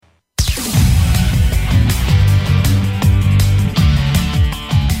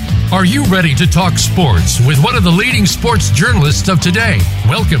Are you ready to talk sports with one of the leading sports journalists of today?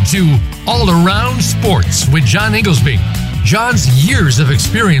 Welcome to All Around Sports with John Inglesby. John's years of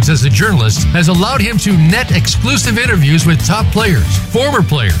experience as a journalist has allowed him to net exclusive interviews with top players, former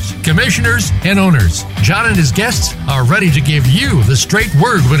players, commissioners, and owners. John and his guests are ready to give you the straight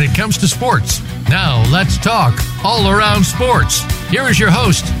word when it comes to sports. Now, let's talk All Around Sports. Here is your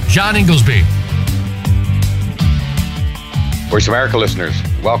host, John Inglesby. Voice America listeners,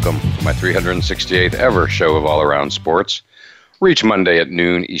 welcome to my 368th ever show of All Around Sports. Each Monday at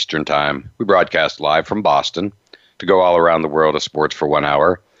noon Eastern Time, we broadcast live from Boston to go all around the world of sports for 1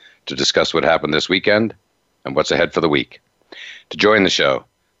 hour to discuss what happened this weekend and what's ahead for the week. To join the show,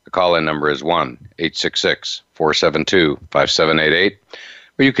 the call-in number is 1-866-472-5788,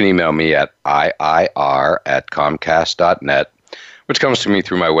 or you can email me at iir@comcast.net, which comes to me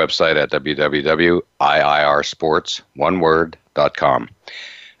through my website at www.iirsports.com.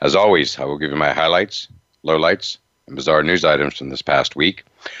 As always, I will give you my highlights, lowlights, and bizarre news items from this past week.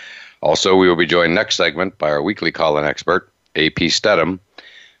 Also, we will be joined next segment by our weekly call-in expert, A.P. Stedham,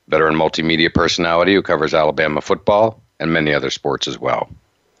 veteran multimedia personality who covers Alabama football and many other sports as well.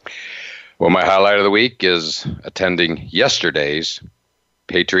 Well, my highlight of the week is attending yesterday's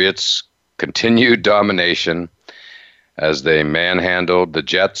Patriots' continued domination as they manhandled the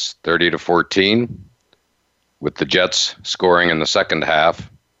Jets 30-14, with the Jets scoring in the second half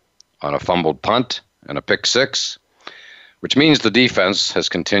on a fumbled punt and a pick six, which means the defense has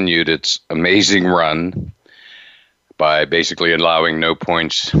continued its amazing run by basically allowing no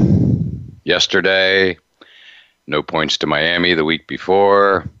points yesterday, no points to Miami the week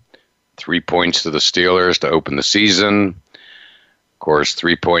before, 3 points to the Steelers to open the season, of course,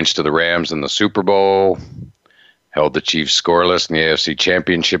 3 points to the Rams in the Super Bowl, held the Chiefs scoreless in the AFC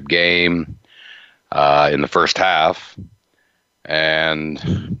Championship game in the first half.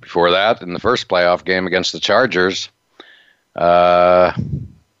 And before that, in the first playoff game against the Chargers, other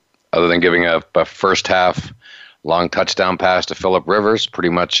than giving a first half long touchdown pass to Phillip Rivers, pretty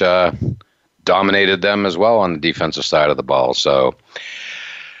much dominated them as well on the defensive side of the ball. So,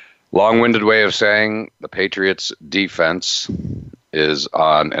 long-winded way of saying the Patriots defense is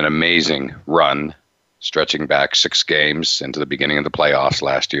on an amazing run, stretching back 6 games into the beginning of the playoffs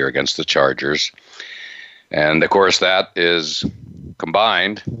last year against the Chargers. And, of course, that is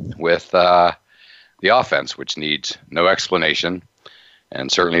combined with the offense, which needs no explanation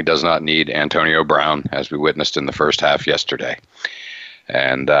and certainly does not need Antonio Brown, as we witnessed in the first half yesterday.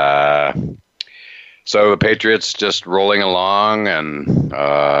 And so the Patriots just rolling along, and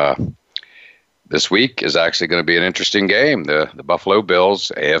this week is actually going to be an interesting game. The Buffalo Bills,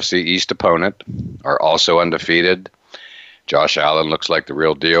 AFC East opponent, are also undefeated. Josh Allen looks like the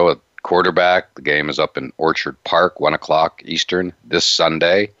real deal at quarterback. The game is up in Orchard Park, 1 o'clock Eastern this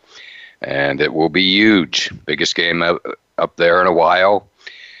Sunday, and it will be huge. Biggest game up there in a while.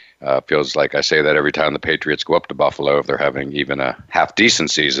 Feels like I say that every time the Patriots go up to Buffalo, if they're having even a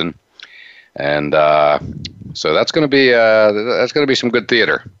half-decent season. And so that's going to be some good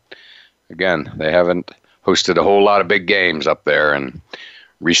theater. Again, they haven't hosted a whole lot of big games up there in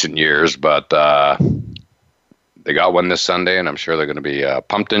recent years, but they got one this Sunday, and I'm sure they're going to be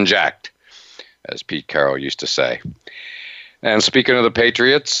pumped and jacked, as Pete Carroll used to say. And speaking of the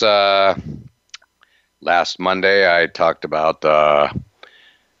Patriots, last Monday I talked about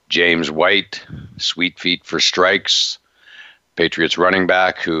James White, Sweet Feet for Strikes, Patriots running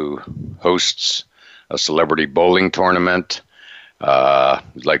back who hosts a celebrity bowling tournament.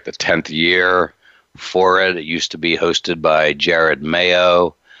 It's like the 10th year for it. It used to be hosted by Jared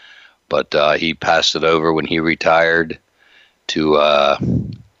Mayo, but he passed it over when he retired to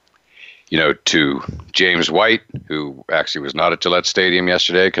James White, who actually was not at Gillette Stadium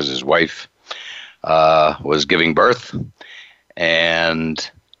yesterday because his wife was giving birth.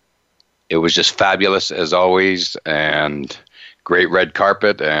 And it was just fabulous as always, and great red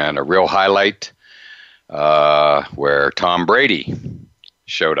carpet, and a real highlight where Tom Brady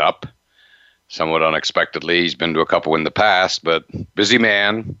showed up somewhat unexpectedly. He's been to a couple in the past, but busy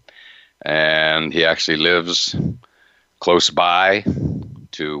man, and he actually lives close by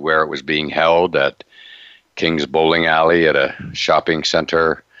to where it was being held at King's Bowling Alley at a shopping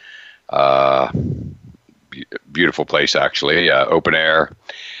center. Beautiful place, actually. Open air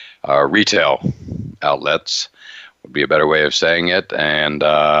retail outlets would be a better way of saying it, and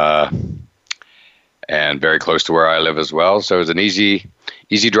very close to where I live as well. So it was an easy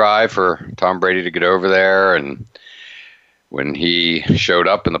drive for Tom Brady to get over there. And when he showed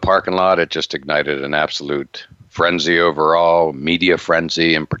up in the parking lot, it just ignited an absolute frenzy overall, media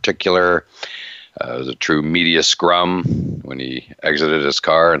frenzy in particular. It was a true media scrum when he exited his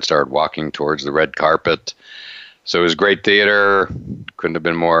car and started walking towards the red carpet. So it was great theater. Couldn't have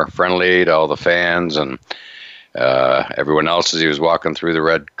been more friendly to all the fans and everyone else as he was walking through the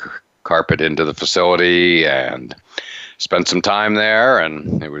red carpet into the facility, and spent some time there.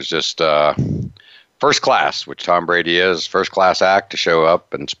 And it was just first class, which Tom Brady is, first class act to show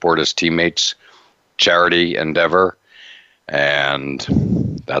up and support his teammates' charity endeavor. And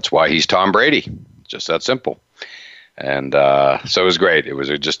that's why he's Tom Brady. Just that simple. And so it was great. It was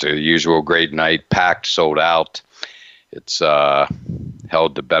just a usual great night, packed, sold out. It's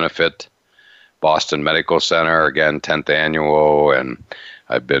held to benefit Boston Medical Center, again, 10th annual, and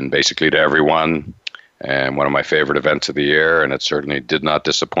I've been basically to every one, and one of my favorite events of the year, and it certainly did not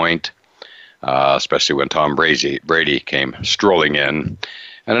disappoint, especially when Tom Brady came strolling in,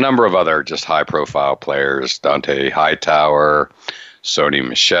 and a number of other just high-profile players, Dante Hightower, Sony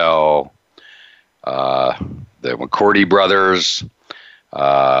Michel, the McCourty brothers,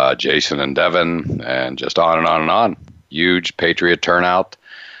 Jason and Devin, and just on and on and on. Huge Patriot turnout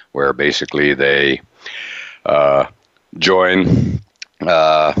where basically they join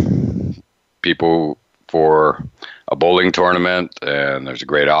people for a bowling tournament, and there's a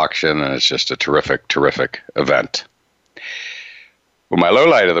great auction, and it's just a terrific, terrific event. Well, my low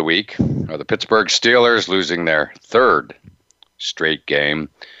light of the week are the Pittsburgh Steelers losing their third straight game,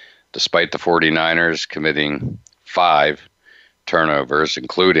 despite the 49ers committing 5 turnovers,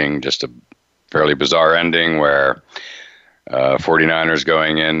 including just a fairly bizarre ending where 49ers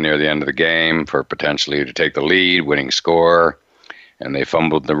going in near the end of the game for potentially to take the lead, winning score, and they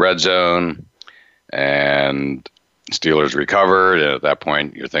fumbled in the red zone, and Steelers recovered. And at that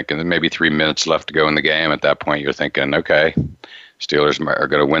point, you're thinking maybe 3 minutes left to go in the game. At that point, you're thinking, okay, Steelers are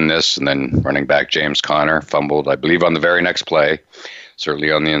going to win this. And then running back James Conner fumbled, I believe, on the very next play,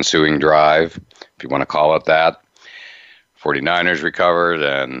 certainly on the ensuing drive, if you want to call it that. 49ers recovered,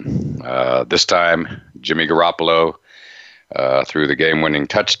 and this time Jimmy Garoppolo threw the game-winning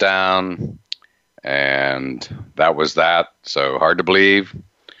touchdown, and that was that. So hard to believe.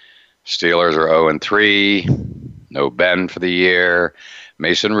 Steelers are 0-3. No Ben for the year.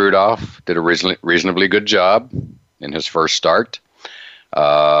 Mason Rudolph did a reasonably good job in his first start.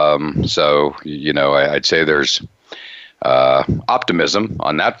 So, I'd say there's optimism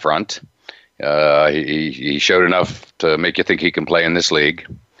on that front. He showed enough to make you think he can play in this league.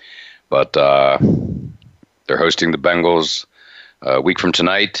 But they're hosting the Bengals a week from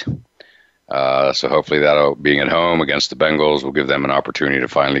tonight. So hopefully being at home against the Bengals will give them an opportunity to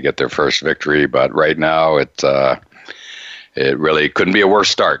finally get their first victory. But right now, it really couldn't be a worse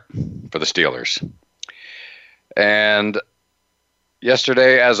start for the Steelers. And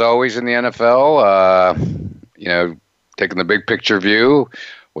yesterday, as always in the NFL, taking the big picture view,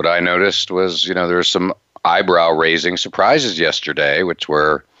 what I noticed was, there were some eyebrow-raising surprises yesterday, which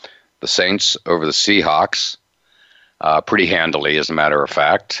were the Saints over the Seahawks. Pretty handily, as a matter of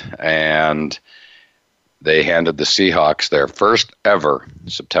fact. And they handed the Seahawks their first ever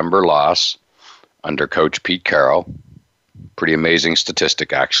September loss under Coach Pete Carroll. Pretty amazing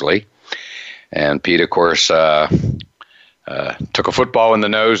statistic, actually. And Pete, of course, took a football in the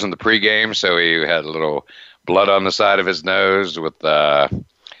nose in the pregame, so he had a little blood on the side of his nose with a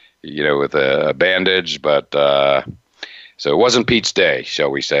bandage. But so it wasn't Pete's day,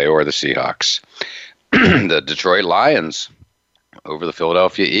 shall we say, or the Seahawks. The Detroit Lions over the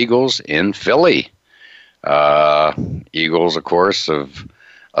Philadelphia Eagles in Philly. Eagles, of course, have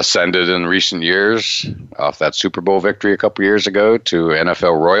ascended in recent years off that Super Bowl victory a couple years ago to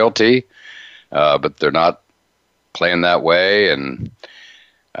NFL royalty, but they're not playing that way. And,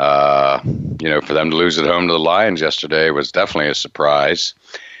 for them to lose at home to the Lions yesterday was definitely a surprise.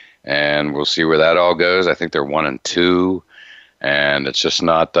 And we'll see where that all goes. I think they're 1-2, and it's just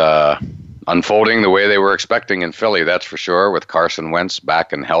not unfolding the way they were expecting in Philly, that's for sure, with Carson Wentz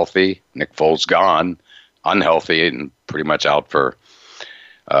back and healthy, Nick Foles gone, unhealthy, and pretty much out for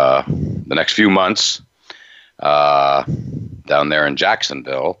the next few months down there in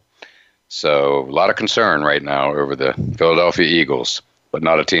Jacksonville. So a lot of concern right now over the Philadelphia Eagles, but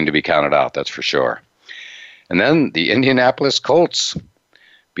not a team to be counted out, that's for sure. And then the Indianapolis Colts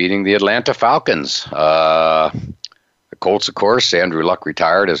beating the Atlanta Falcons. The Colts, of course, Andrew Luck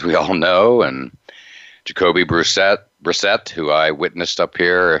retired, as we all know, and Jacoby Brissett, who I witnessed up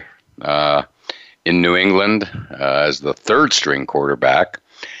here in New England as the third-string quarterback,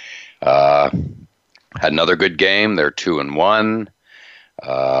 had another good game. They're 2-1.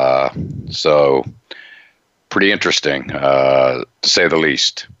 So pretty interesting, to say the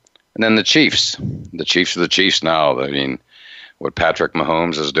least. And then the Chiefs. The Chiefs are the Chiefs now. I mean, what Patrick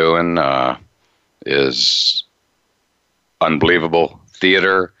Mahomes is doing, is unbelievable.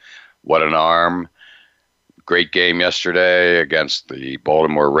 Theater, what an arm. Great game yesterday against the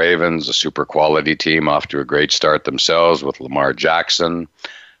Baltimore Ravens, a super quality team off to a great start themselves with Lamar Jackson.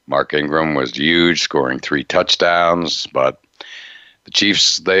 Mark Ingram was huge, scoring 3 touchdowns, but the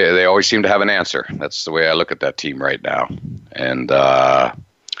Chiefs, they always seem to have an answer. That's the way I look at that team right now. And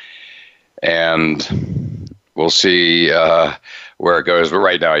we'll see where it goes. But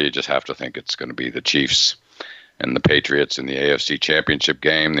right now, you just have to think it's going to be the Chiefs and the Patriots in the AFC Championship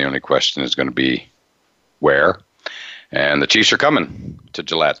game. The only question is going to be where. And the Chiefs are coming to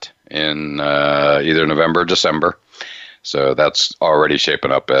Gillette in either November or December. So that's already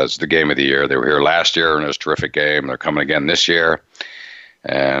shaping up as the game of the year. They were here last year, and it was a terrific game. They're coming again this year.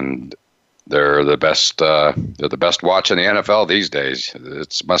 And they're the best watch in the NFL these days.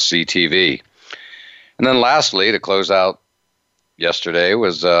 It's must-see TV. And then lastly, to close out yesterday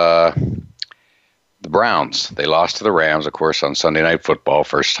was the Browns. They lost to the Rams, of course, on Sunday Night Football.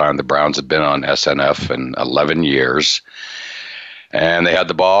 First time the Browns had been on SNF in 11 years. And they had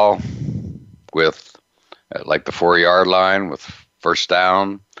the ball with like the 4-yard line with first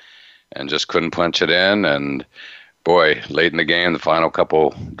down and just couldn't punch it in. And boy, late in the game, the final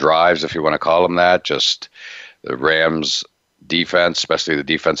couple drives, if you want to call them that, just the Rams defense, especially the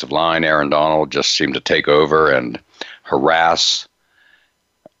defensive line, Aaron Donald just seemed to take over and harass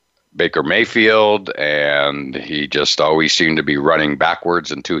Baker Mayfield, and he just always seemed to be running backwards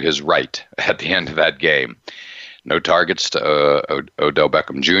and to his right at the end of that game. No targets to Odell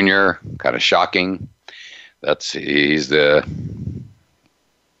Beckham Jr., kind of shocking. He's the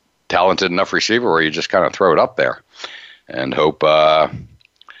talented enough receiver where you just kind of throw it up there and hope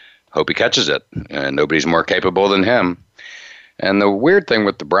he catches it, and nobody's more capable than him. And the weird thing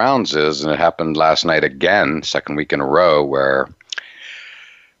with the Browns is, and it happened last night again, second week in a row, where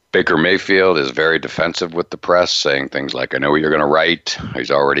Baker Mayfield is very defensive with the press, saying things like, I know what you're going to write. He's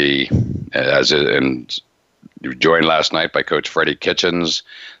already, and joined last night by Coach Freddie Kitchens.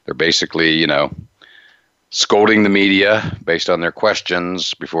 They're basically, scolding the media based on their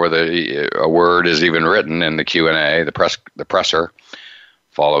questions before a word is even written in the Q&A, the presser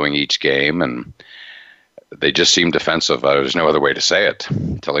following each game, and they just seem defensive. There's no other way to say it.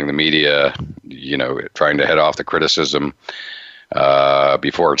 Telling the media, trying to head off the criticism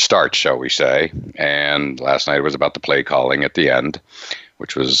before it starts, shall we say. And last night it was about the play calling at the end,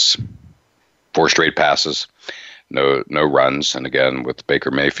 which was 4 straight passes, no runs, and again with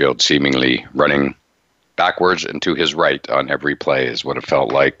Baker Mayfield seemingly running backwards and to his right on every play is what it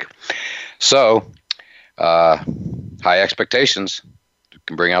felt like. So, high expectations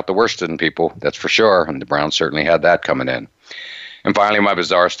can bring out the worst in people, that's for sure, and the Browns certainly had that coming in. And finally, my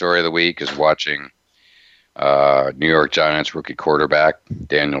bizarre story of the week is watching New York Giants rookie quarterback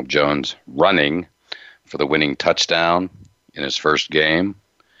Daniel Jones running for the winning touchdown in his first game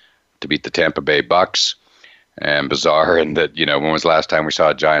to beat the Tampa Bay Bucks. And bizarre in that, when was the last time we saw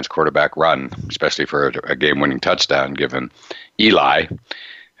a Giants quarterback run, especially for a game-winning touchdown, given Eli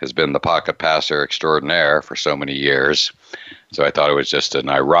has been the pocket passer extraordinaire for so many years. So I thought it was just an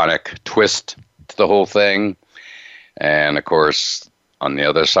ironic twist to the whole thing. And, of course, on the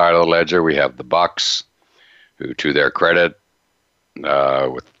other side of the ledger, we have the Bucs, who, to their credit,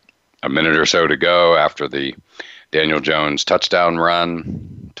 with a minute or so to go after the Daniel Jones touchdown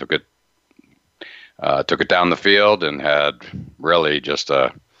run, took it down the field and had really just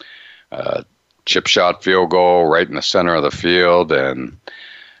a chip shot field goal right in the center of the field, and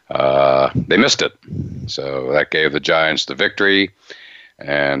they missed it. So that gave the Giants the victory,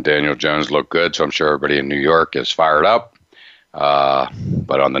 and Daniel Jones looked good, so I'm sure everybody in New York is fired up.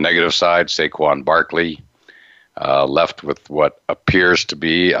 But on the negative side, Saquon Barkley left with what appears to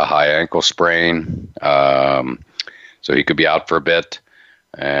be a high ankle sprain, so he could be out for a bit.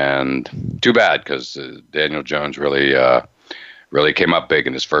 And too bad, because Daniel Jones really came up big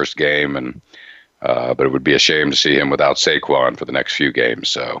in his first game, and but it would be a shame to see him without Saquon for the next few games.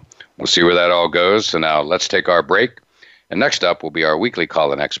 So we'll see where that all goes. So now let's take our break. And next up will be our weekly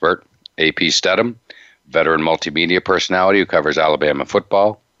call-in expert, AP Stedham, veteran multimedia personality who covers Alabama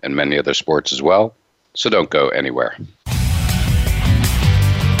football and many other sports as well. So don't go anywhere.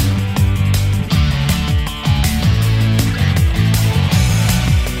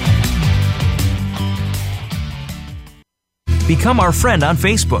 Become our friend on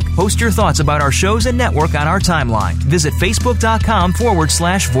Facebook. Post your thoughts about our shows and network on our timeline. Visit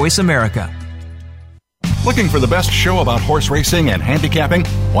Facebook.com/Voice America. Looking for the best show about horse racing and handicapping?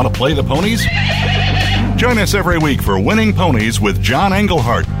 Want to play the ponies? Join us every week for Winning Ponies with John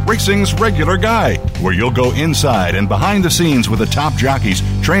Englehart, racing's regular guy, where you'll go inside and behind the scenes with the top jockeys,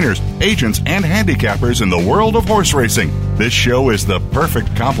 trainers, agents, and handicappers in the world of horse racing. This show is the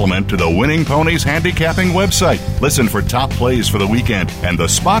perfect complement to the Winning Ponies handicapping website. Listen for top plays for the weekend and the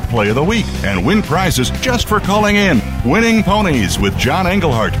spot play of the week, and win prizes just for calling in. Winning Ponies with John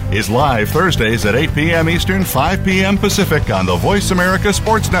Englehart is live Thursdays at 8 p.m. Eastern, 5 p.m. Pacific on the Voice America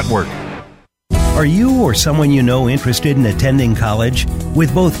Sports Network. Are you or someone you know interested in attending college?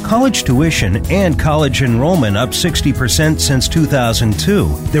 With both college tuition and college enrollment up 60% since 2002,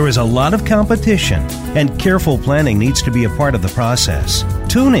 there is a lot of competition, and careful planning needs to be a part of the process.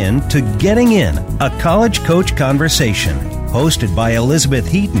 Tune in to Getting In, a college coach conversation, hosted by Elizabeth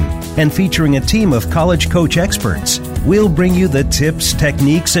Heaton and featuring a team of college coach experts. We'll bring you the tips,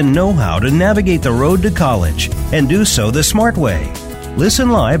 techniques, and know-how to navigate the road to college and do so the smart way. Listen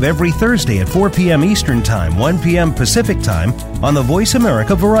live every Thursday at 4 p.m. Eastern Time, 1 p.m. Pacific Time on the Voice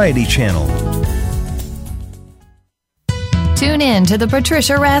America Variety Channel. Tune in to the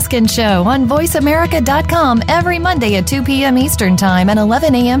Patricia Raskin Show on VoiceAmerica.com every Monday at 2 p.m. Eastern Time and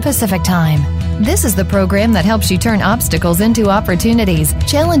 11 a.m. Pacific Time. This is the program that helps you turn obstacles into opportunities,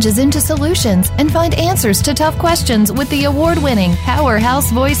 challenges into solutions, and find answers to tough questions with the award-winning powerhouse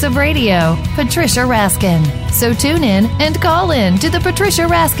voice of radio, Patricia Raskin. So tune in and call in to the Patricia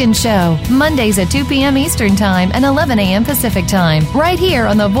Raskin Show, Mondays at 2 p.m. Eastern Time and 11 a.m. Pacific Time, right here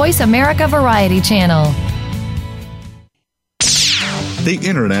on the Voice America Variety Channel. The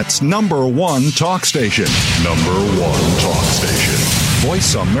Internet's number one talk station. Number one talk station.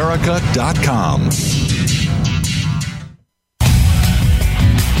 VoiceAmerica.com.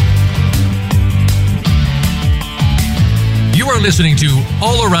 You are listening to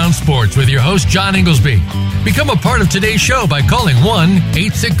All Around Sports with your host, John Inglesby. Become a part of today's show by calling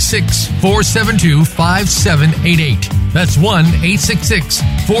 1-866-472-5788. That's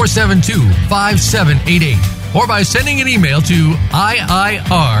 1-866-472-5788. Or by sending an email to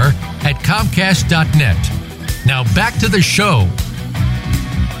iir@comcast.net. Now back to the show.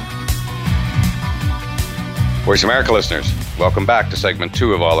 Voice America listeners, welcome back to segment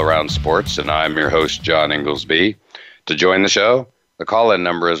 2 of All Around Sports, and I'm your host, John Inglesby. To join the show, the call-in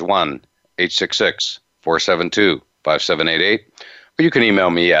number is 1-866-472-5788, or you can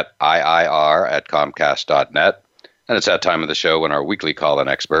email me at iir@comcast.net. And it's that time of the show when our weekly call-in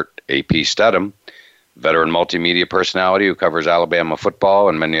expert, AP Stedham, veteran multimedia personality who covers Alabama football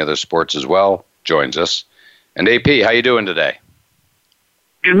and many other sports as well, joins us. And AP, how you doing today?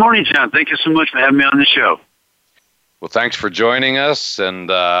 Good morning, John. Thank you so much for having me on the show. Well, thanks for joining us, and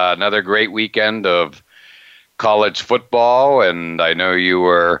another great weekend of college football. And I know you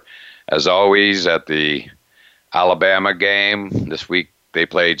were, as always, at the Alabama game. This week they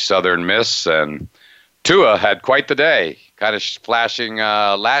played Southern Miss, and Tua had quite the day, kind of flashing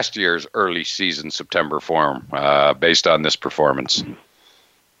last year's early season September form based on this performance.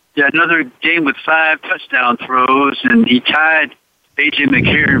 Yeah, another game with 5 touchdown throws, and he tied A.J.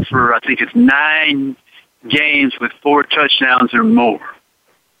 McCarron for, I think it's 9 games with 4 touchdowns or more.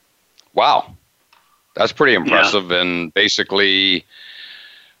 Wow. That's pretty impressive. Yeah. And basically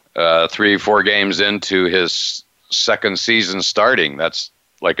 3-4 games into his second season starting. That's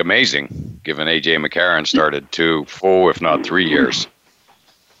like amazing, given A.J. McCarron started 2 full, if not 3 years.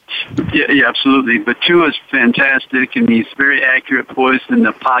 Yeah, absolutely. But Tua's fantastic, and he's very accurate, poised in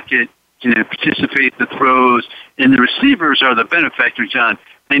the pocket, participate in the throws, and the receivers are the benefactor, John.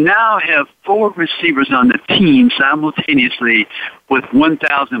 They now have 4 receivers on the team simultaneously with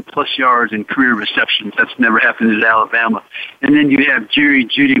 1,000-plus yards in career receptions. That's never happened at Alabama. And then you have Jerry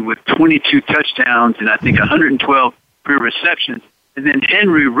Jeudy with 22 touchdowns and I think 112 career receptions. And then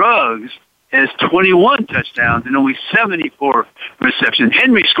Henry Ruggs has 21 touchdowns and only 74 receptions.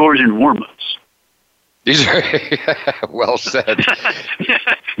 Henry scores in warm-ups. These are well said.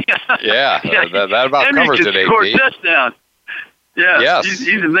 Yeah. That about Henry covers it, AP. Henry touchdown. Yeah, yes.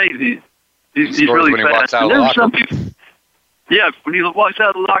 He's amazing. He's really when fast. He walks out of the locker room. When he walks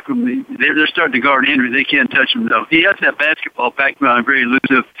out of the locker room, they're starting to guard Henry. They can't touch him, though. He has that basketball background, very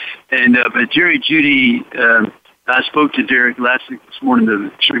elusive. And but Jerry Jeudy, I spoke to Derek this morning, the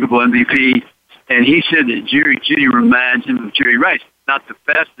Sugar Bowl MVP, and he said that Jerry Jeudy reminds him of Jerry Rice. Not the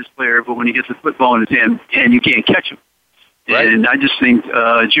fastest player, but when he gets the football in his hand, you can't catch him. Right. And I just think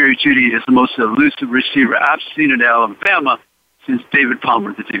Jerry Jeudy is the most elusive receiver I've seen at Alabama since David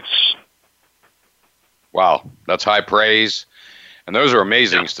Palmer, the Deuce. Wow, that's high praise. And those are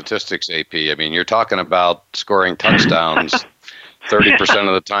amazing statistics, AP. I mean, you're talking about scoring touchdowns 30%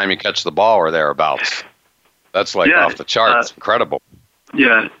 of the time you catch the ball or thereabouts. That's like off the charts. Incredible.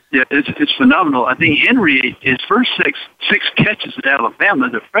 Yeah, it's phenomenal. I think Henry, his first six catches at Alabama,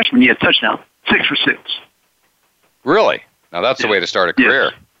 the freshman, he had a touchdown, 6 for 6. Really? Now that's the way to start a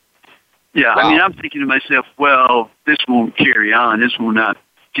career. Yeah, wow. I mean, I'm thinking to myself, well, this won't carry on. This will not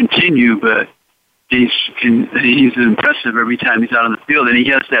continue, but he's impressive every time he's out on the field, and he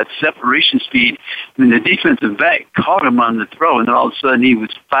has that separation speed. I mean, the defensive back caught him on the throw, and then all of a sudden he was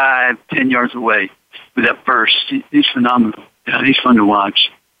 5-10 yards away with that burst. He's phenomenal. Yeah, he's fun to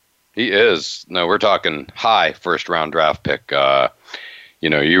watch. He is. No, we're talking high first-round draft pick. You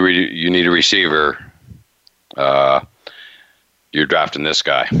need a receiver. You're drafting this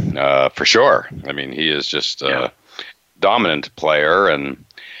guy for sure. I mean, he is just a dominant player, and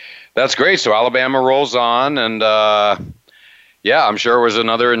that's great. So Alabama rolls on, and I'm sure it was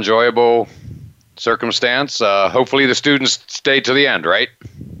another enjoyable circumstance. Hopefully the students stayed to the end, right?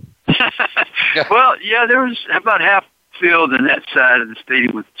 Well, yeah, there was about half field on that side of the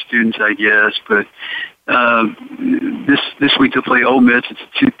stadium with students, I guess. But this week they'll play Ole Miss. It's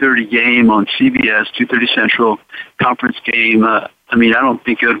a 2:30 game on CBS, 2:30 Central conference game. I don't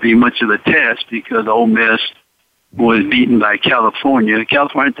think it'll be much of a test because Ole Miss was beaten by California.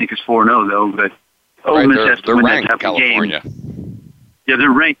 California, I think, is 4-0 though, but Ole Miss has to win that type of game. Yeah,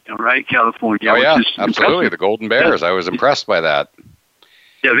 they're ranked, right? California. Oh yeah, absolutely. The Golden Bears. I was impressed by that.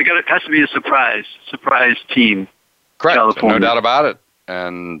 Yeah, it has to be a surprise team. Correct, California. No doubt about it.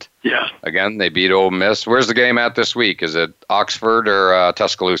 And again, they beat Ole Miss. Where's the game at this week? Is it Oxford or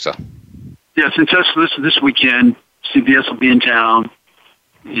Tuscaloosa? Yeah, it's in Tuscaloosa this weekend. CBS will be in town,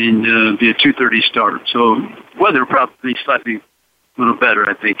 and be a 2:30 start. So weather probably slightly a little better,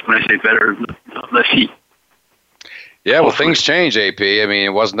 I think. When I say better, less heat. Yeah, well, things change, AP. I mean,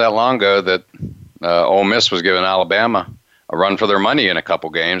 it wasn't that long ago that Ole Miss was giving Alabama a run for their money in a couple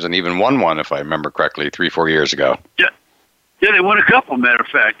games, and even won one, if I remember correctly, 3-4 years ago. Yeah, they won a couple, matter of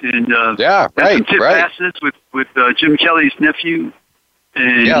fact. And some tip passes with Jim Kelly's nephew.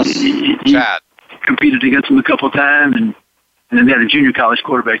 And he Chad competed against him a couple of times, and then they had a junior college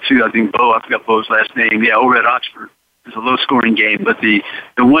quarterback too. I think Bo. I forgot Bo's last name. Yeah, over at Oxford. It was a low-scoring game, but the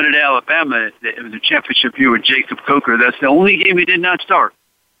one at Alabama, it was a championship year with Jacob Coker. That's the only game he did not start.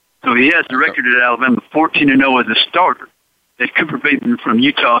 So he has the record at Alabama, 14-0 as a starter. That Cooper Bateman from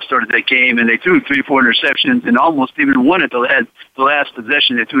Utah started that game, and they threw 3-4 interceptions, and almost even won it. They had the last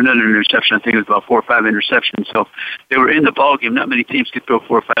possession. They threw another interception. I think it was about 4 or 5 interceptions. So they were in the ball game. Not many teams could throw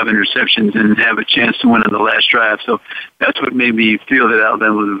 4 or 5 interceptions and have a chance to win on the last drive. So that's what made me feel that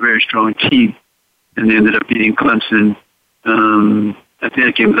Alabama was a very strong team, and they ended up beating Clemson. I think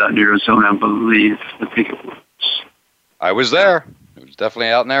that game was out in Arizona, I believe. I think it was. I was there. It was definitely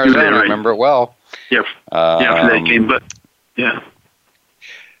out in Arizona. Right. I remember it well. Yeah, for that game, but. Yeah.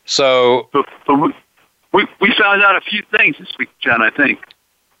 So, but we found out a few things this week, John, I think.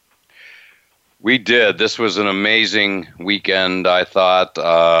 We did. This was an amazing weekend, I thought.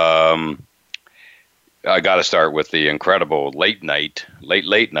 I got to start with the incredible late night.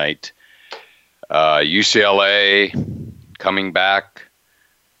 UCLA coming back.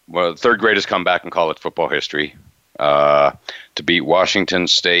 Well, the third greatest comeback in college football history to beat Washington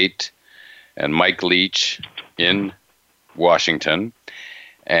State and Mike Leach in Washington,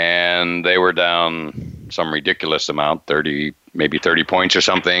 and they were down some ridiculous amount, 30 points or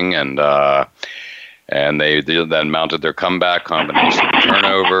something, and they then mounted their comeback, combination of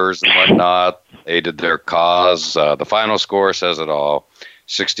turnovers and whatnot, aided their cause. The final score says it all,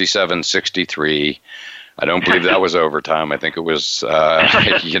 67-63. I don't believe that was overtime. I think it was,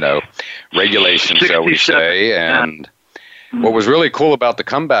 regulation, shall we say. And what was really cool about the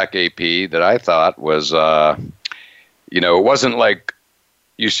comeback, AP, that I thought was, it wasn't like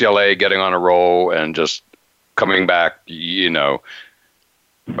UCLA getting on a roll and just coming back,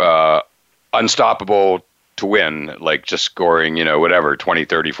 unstoppable to win, like just scoring, 20,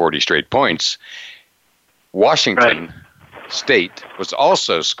 30, 40 straight points. Washington State was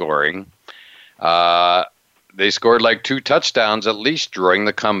also scoring. They scored like 2 touchdowns at least during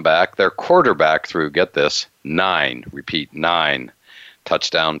the comeback. Their quarterback threw, get this, 9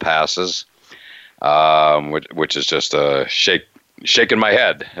 touchdown passes. Which is just a shaking my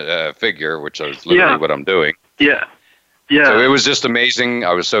head figure, which is literally what I'm doing. Yeah. So it was just amazing.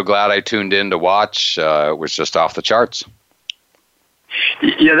 I was so glad I tuned in to watch. It was just off the charts.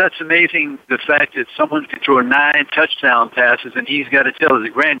 Yeah, that's amazing. The fact that someone could throw 9 touchdown passes, and he's got to tell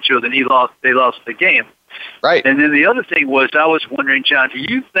his grandchildren they lost the game. Right. And then the other thing was, I was wondering, John, do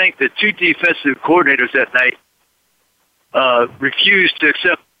you think the 2 defensive coordinators that night refused to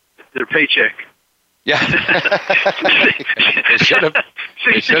accept their paycheck? Yeah,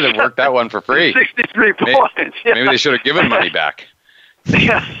 they should have worked that one for free. 63 points. Maybe they should have given money back.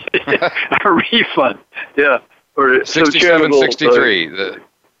 Yeah, a refund. Yeah, or 67-63. The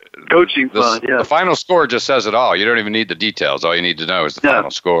coaching fund. Yeah, the final score just says it all. You don't even need the details. All you need to know is the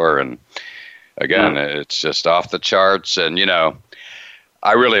final score. And again, it's just off the charts. And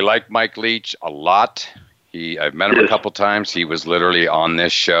I really like Mike Leach a lot. I've met him a couple times. He was literally on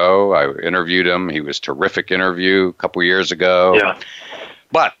this show. I interviewed him. He was a terrific interview a couple years ago. Yeah.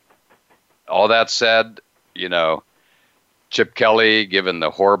 But all that said, Chip Kelly, given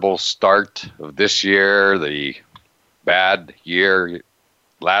the horrible start of this year, the bad year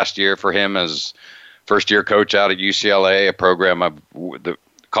last year for him as first-year coach out at UCLA, a program of the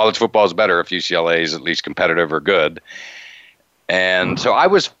college football is better if UCLA is at least competitive or good. And so I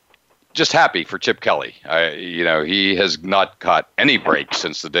was just happy for Chip Kelly. He has not caught any break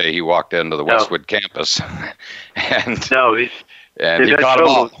since the day he walked into the Westwood campus. And he caught them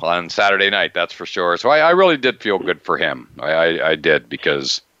all on Saturday night, that's for sure. So I really did feel good for him. I did,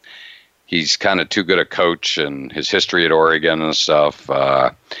 because he's kind of too good a coach, and his history at Oregon and stuff,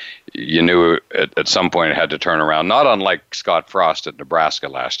 you knew at some point it had to turn around, not unlike Scott Frost at Nebraska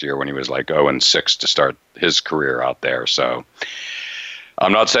last year when he was like 0-6 to start his career out there. So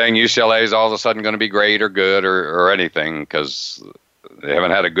I'm not saying UCLA is all of a sudden going to be great or good or anything, because they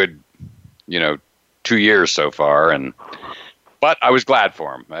haven't had a good, 2 years so far. But I was glad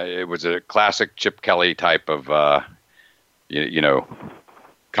for him. It was a classic Chip Kelly type of,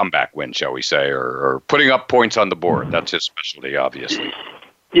 comeback win, shall we say, or putting up points on the board. That's his specialty, obviously.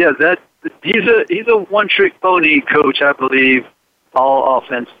 Yeah, he's a one-trick pony coach, I believe. All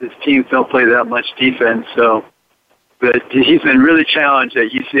offense. His teams don't play that much defense, so. But he's been really challenged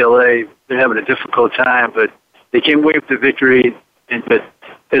at UCLA. They're having a difficult time, but they came away with the victory. But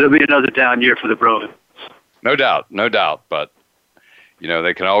it'll be another down year for the Bruins. No doubt. But,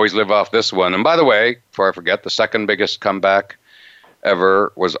 they can always live off this one. And by the way, before I forget, the second biggest comeback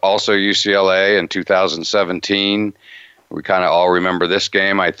ever was also UCLA in 2017. We kind of all remember this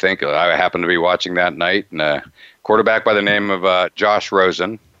game, I think. I happened to be watching that night. And a quarterback by the name of Josh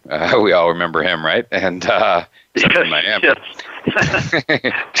Rosen. We all remember him, right? And except in Miami.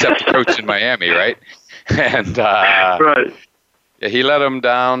 Except the coach in Miami, right? And right. He let him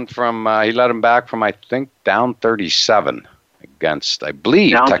back from, I think, down 37 against, I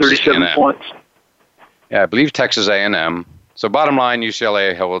believe, down Texas 37 A&M. points. Yeah, I believe Texas A&M. So bottom line,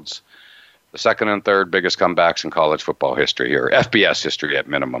 UCLA holds the second and third biggest comebacks in college football history, or FBS history at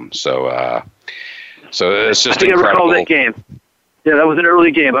minimum. So it's just incredible. I recall that game. Yeah, that was an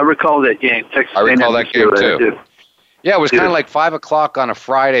early game. I recall that game. Texas I recall that game too. Yeah, it was kind of Yeah. like 5 o'clock on a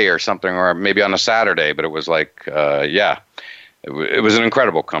Friday or something, or maybe on a Saturday. But it was like, it was an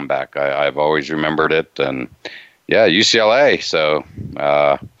incredible comeback. I've always remembered it, and UCLA. So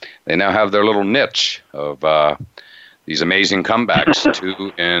they now have their little niche of these amazing comebacks.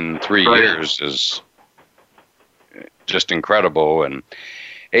 2 in 3 years is just incredible. And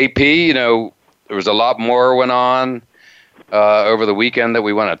AP, there was a lot more went on over the weekend that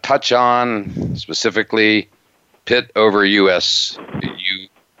we want to touch on, specifically Pitt over UCF,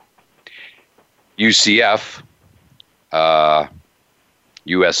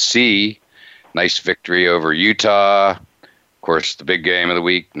 USC, nice victory over Utah. Of course, the big game of the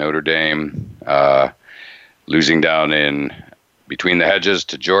week, Notre Dame losing down in between the hedges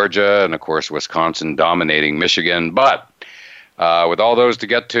to Georgia, and of course Wisconsin dominating Michigan. But with all those to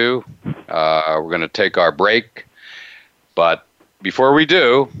get to, we're going to take our break. But before we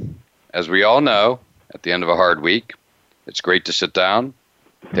do, as we all know, at the end of a hard week, it's great to sit down,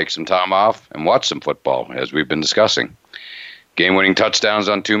 take some time off, and watch some football, as we've been discussing. Game-winning touchdowns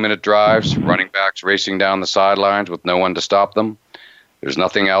on 2-minute drives, running backs racing down the sidelines with no one to stop them. There's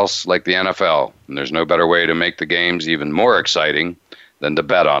nothing else like the NFL, and there's no better way to make the games even more exciting than to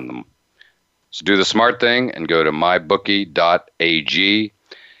bet on them. So do the smart thing and go to mybookie.ag.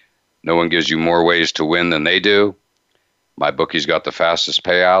 No one gives you more ways to win than they do. MyBookie's got the fastest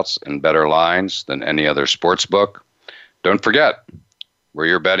payouts and better lines than any other sports book. Don't forget, where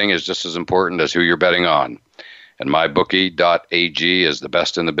you're betting is just as important as who you're betting on. And mybookie.ag is the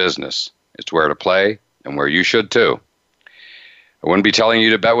best in the business. It's where to play and where you should too. I wouldn't be telling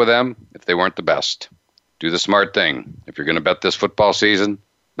you to bet with them if they weren't the best. Do the smart thing. If you're going to bet this football season,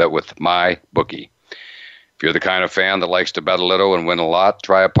 bet with MyBookie. If you're the kind of fan that likes to bet a little and win a lot,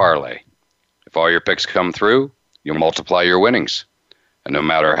 try a parlay. If all your picks come through, you'll multiply your winnings. And no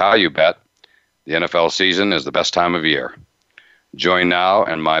matter how you bet, the NFL season is the best time of year. Join now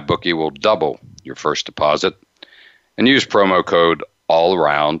and MyBookie will double your first deposit. And use promo code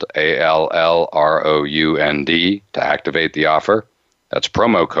ALLROUND, ALLROUND, to activate the offer. That's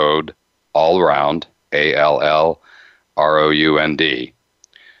promo code ALLROUND, ALLROUND, ROUND.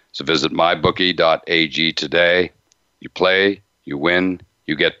 So visit mybookie.ag today. You play, you win,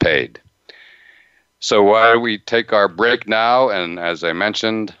 you get paid. So why don't we take our break now? And as I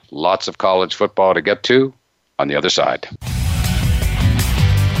mentioned, lots of college football to get to on the other side.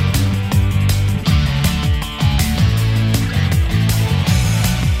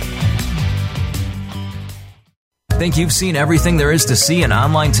 Think you've seen everything there is to see in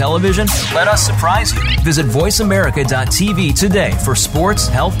online television? Let us surprise you. Visit voiceamerica.tv today for sports,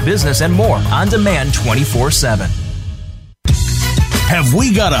 health, business, and more on demand 24/7. Have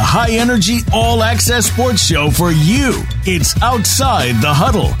we got a high-energy, all-access sports show for you? It's Outside the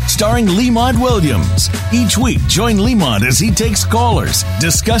Huddle, starring Lemont Williams. Each week, join Lemont as he takes callers,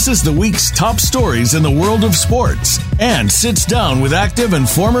 discusses the week's top stories in the world of sports, and sits down with active and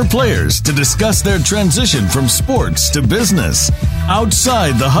former players to discuss their transition from sports to business.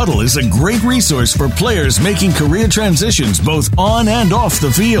 Outside the Huddle is a great resource for players making career transitions both on and off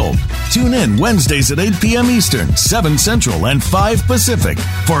the field. Tune in Wednesdays at 8 p.m. Eastern, 7 Central, and 5 Pacific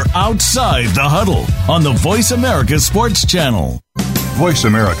for Outside the Huddle on the Voice America Sports Channel. Voice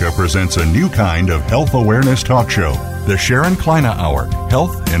America presents a new kind of health awareness talk show, the Sharon Kleine Hour,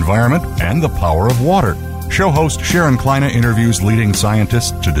 Health, Environment, and the Power of Water. Show host Sharon Kleine interviews leading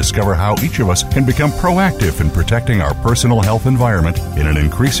scientists to discover how each of us can become proactive in protecting our personal health environment in an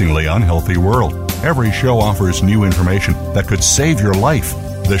increasingly unhealthy world. Every show offers new information that could save your life.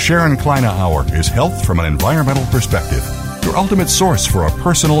 The Sharon Kleine Hour is health from an environmental perspective, your ultimate source for a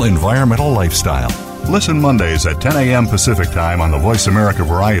personal environmental lifestyle. Listen Mondays at 10 a.m. Pacific Time on the Voice America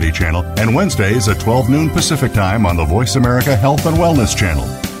Variety Channel and Wednesdays at 12 noon Pacific Time on the Voice America Health and Wellness Channel.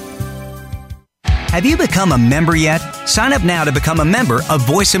 Have you become a member yet? Sign up now to become a member of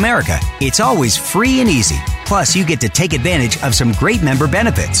Voice America. It's always free and easy. Plus, you get to take advantage of some great member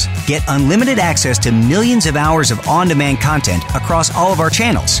benefits. Get unlimited access to millions of hours of on-demand content across all of our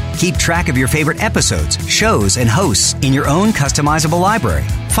channels. Keep track of your favorite episodes, shows, and hosts in your own customizable library.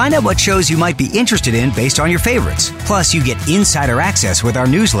 Find out what shows you might be interested in based on your favorites. Plus, you get insider access with our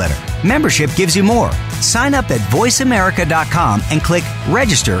newsletter. Membership gives you more. Sign up at voiceamerica.com and click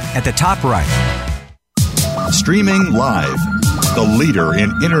Register at the top right. Streaming live, the leader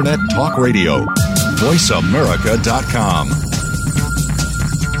in Internet talk radio, voiceamerica.com.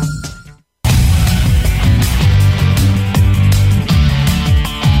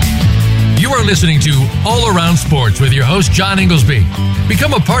 You are listening to All Around Sports with your host, John Inglesby.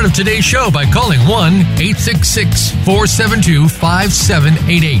 Become a part of today's show by calling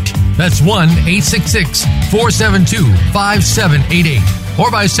 1-866-472-5788. That's 1-866-472-5788. Or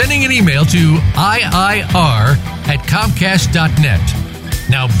by sending an email to iir@comcast.net.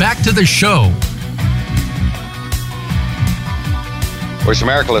 Now back to the show. Voice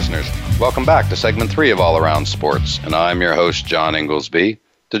America listeners, welcome back to segment 3 of All Around Sports, and I'm your host, John Inglesby.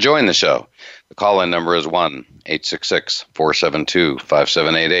 To join the show, the call-in number is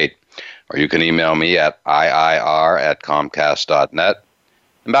 1-866-472-5788, or you can email me at iir@comcast.net.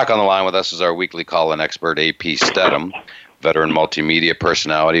 And back on the line with us is our weekly call-in expert, AP Stedham, veteran multimedia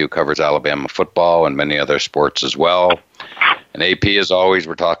personality who covers Alabama football and many other sports as well. And AP, as always,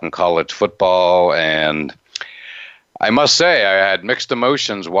 we're talking college football, and I must say I had mixed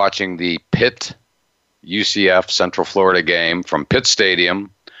emotions watching the Pitt UCF Central Florida game from Pitt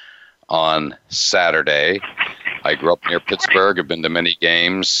Stadium on Saturday. I grew up near Pittsburgh. I've been to many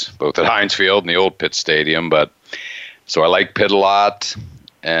games, both at Heinz Field and the old Pitt Stadium, so I like Pitt a lot,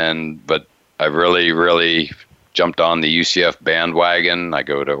 but I really jumped on the UCF bandwagon. I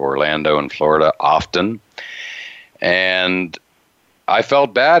go to Orlando in Florida often. And I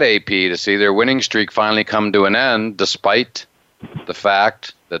felt bad, AP, to see their winning streak finally come to an end, despite the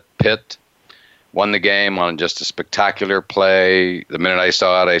fact that Pitt won the game on just a spectacular play. The minute I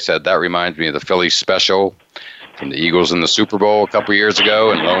saw it, I said, that reminds me of the Phillies special from the Eagles in the Super Bowl a couple years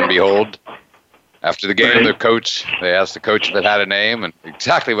ago. And lo and behold, after the game, they asked the coach if it had a name, and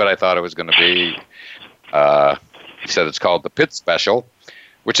exactly what I thought it was going to be. He said it's called the Pitt Special,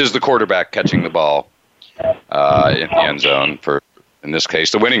 which is the quarterback catching the ball in the end zone for, in this case,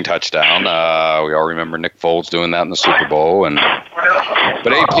 the winning touchdown. We all remember Nick Foles doing that in the Super Bowl.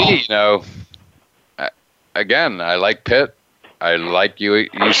 But AP, again, I like Pitt. I like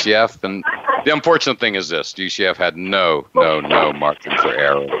UCF. And the unfortunate thing is this. UCF had no margin for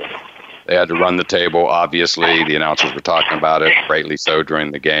error. They had to run the table, obviously. The announcers were talking about it, rightly so,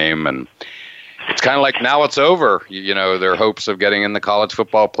 during the game. And it's kind of like now it's over, their hopes of getting in the college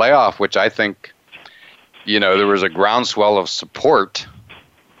football playoff, which I think, there was a groundswell of support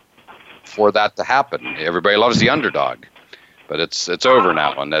for that to happen. Everybody loves the underdog. But it's over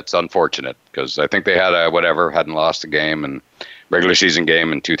now, and that's unfortunate because I think they hadn't lost a game and regular season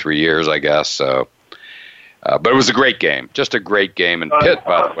game in 2-3 years, I guess. So, but it was a great game, just a great game. And Pitt,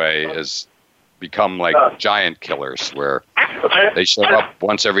 by the way, has become like giant killers, where they show up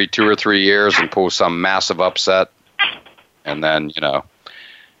once every 2 or 3 years and pull some massive upset, and then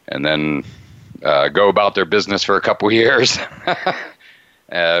go about their business for a couple of years,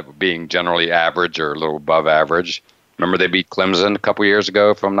 being generally average or a little above average. Remember they beat Clemson a couple of years ago,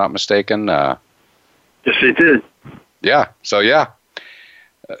 if I'm not mistaken. Yes, they did. Yeah. So that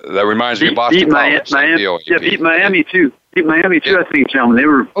reminds me of Boston College. Beat Miami too. I think, gentlemen. They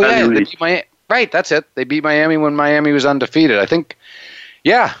were. Oh yeah, they beat Miami. Right, that's it. They beat Miami when Miami was undefeated. I think.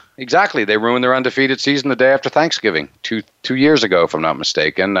 Yeah, exactly. They ruined their undefeated season the day after Thanksgiving, two years ago, if I'm not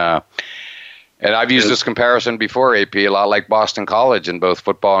mistaken. And I've used this comparison before, AP, a lot like Boston College in both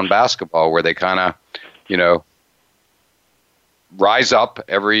football and basketball, where they kind of, rise up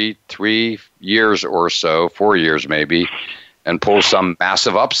every 3 years or so, 4 years maybe, and pull some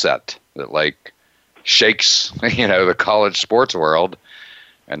massive upset that like shakes, the college sports world,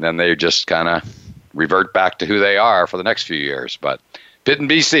 and then they just kind of revert back to who they are for the next few years. But Pitt and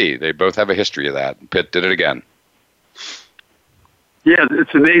BC, they both have a history of that. Pitt did it again. Yeah,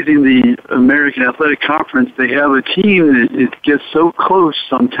 it's amazing. The American Athletic Conference, they have a team that it gets so close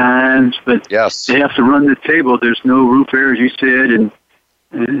sometimes, but yes, they have to run the table. There's no roof air, as you said,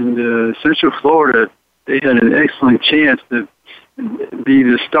 and Central Florida, they had an excellent chance to be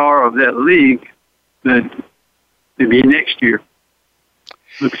the star of that league, but maybe next year.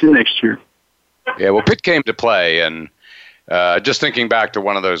 Looks to next year. Yeah, well, Pitt came to play, and just thinking back to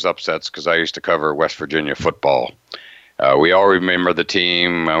one of those upsets, because I used to cover West Virginia football. We all remember the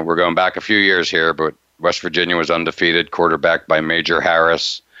team. We're going back a few years here, but West Virginia was undefeated, quarterbacked by Major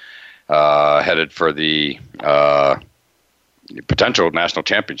Harris, headed for the potential national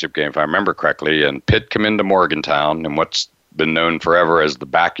championship game, if I remember correctly. And Pitt came into Morgantown in what's been known forever as the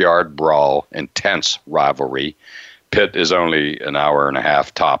backyard brawl, intense rivalry. Pitt is only an hour and a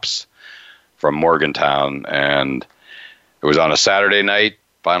half tops from Morgantown, and it was on a Saturday night.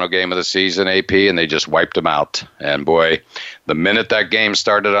 Final game of the season, AP, and they just wiped them out. And boy, the minute that game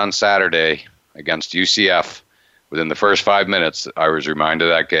started on Saturday against UCF, within the first 5 minutes, I was reminded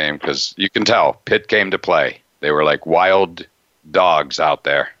of that game because you can tell Pitt came to play. They were like wild dogs out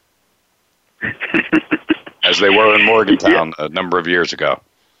there, as they were in Morgantown a number of years ago.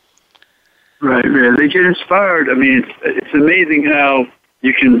 Right. They get inspired. I mean, it's amazing how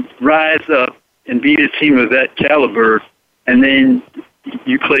you can rise up and beat a team of that caliber, and then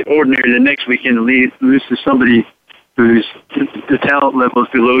you play ordinary the next weekend and lose to somebody whose the talent level is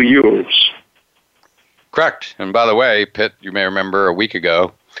below yours. Correct. And by the way, Pitt, you may remember a week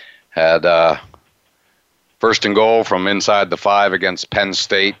ago, had first and goal from inside the 5 against Penn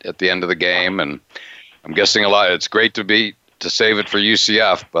State at the end of the game. And I'm guessing it's great to save it for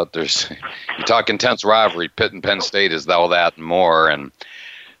UCF, but you talk intense rivalry. Pitt and Penn State is all that and more. And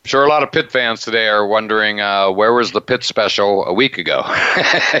I'm sure a lot of Pitt fans today are wondering where was the Pitt special a week ago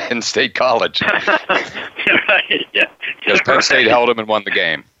in State College? Right, yeah. Because Penn State held them and won the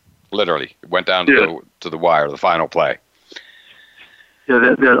game. Literally, it went down to the wire, the final play. Yeah,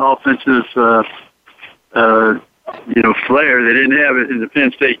 that offensive, flair, they didn't have it in the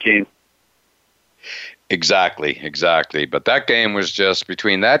Penn State game. Exactly. But that game was just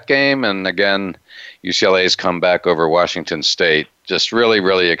between that game and, again, UCLA's comeback over Washington State. Just really,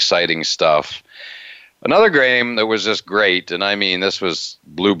 really exciting stuff. Another game that was just great, and I mean this was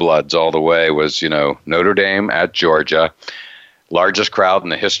blue bloods all the way, was, Notre Dame at Georgia. Largest crowd in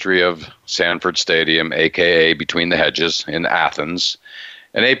the history of Sanford Stadium, a.k.a. Between the Hedges in Athens.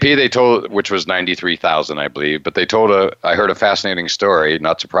 And AP, they told, which was 93,000, I believe, but they told I heard a fascinating story,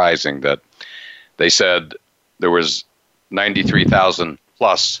 not surprising, that they said there was 93,000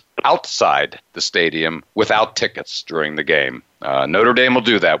 plus outside the stadium without tickets during the game. Notre Dame will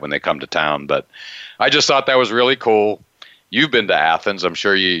do that when they come to town, but I just thought that was really cool. You've been to Athens. I'm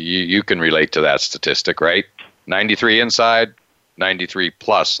sure you can relate to that statistic, right? 93 inside, 93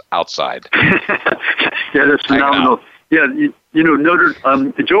 plus outside. Yeah, that's phenomenal. Yeah,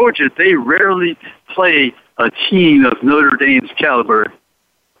 Georgia, they rarely play a team of Notre Dame's caliber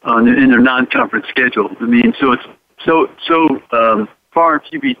in their non-conference schedule. I mean, so it's so far and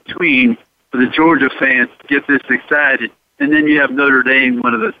few between for the Georgia fans to get this excited. And then you have Notre Dame,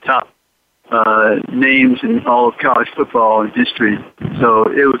 one of the top names in all of college football in history. So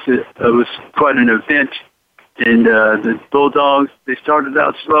it was quite an event. And the Bulldogs, they started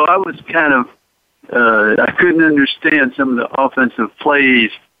out slow. I was kind of I couldn't understand some of the offensive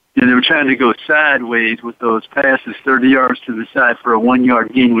plays they were trying to go sideways with those passes, 30 yards to the side for a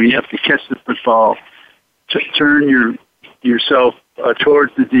 1-yard gain, where you have to catch the football, turn yourself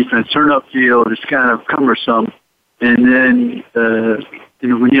towards the defense, turn upfield. It's kind of cumbersome. And then,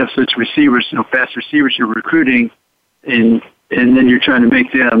 when you have such receivers, fast receivers you're recruiting, and then you're trying to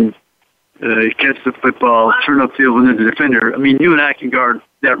make them catch the football, turn upfield within the defender. I mean, you and I can guard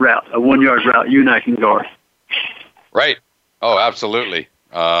that route, a 1-yard route. You and I can guard. Right. Oh, absolutely.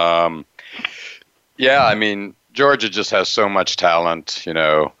 Yeah, I mean, Georgia just has so much talent,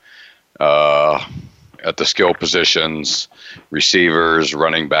 at the skill positions, receivers,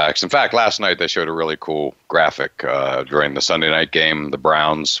 running backs. In fact, last night they showed a really cool graphic during the Sunday night game, the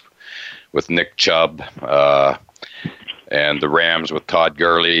Browns with Nick Chubb and the Rams with Todd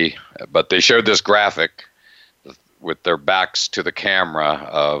Gurley. But they showed this graphic with their backs to the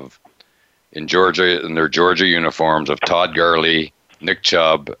camera in their Georgia uniforms of Todd Gurley, Nick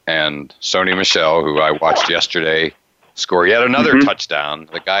Chubb, and Sony Michel, who I watched yesterday score yet another touchdown.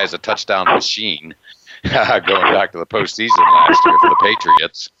 The guy is a touchdown machine going back to the postseason last year for the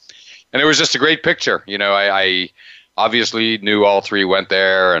Patriots. And it was just a great picture. I obviously knew all three went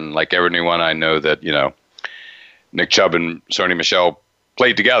there, and like everyone, I know that, Nick Chubb and Sony Michel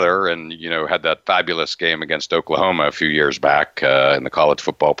played together and, had that fabulous game against Oklahoma a few years back in the college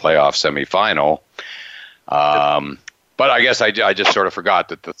football playoff semifinal. But I guess I just sort of forgot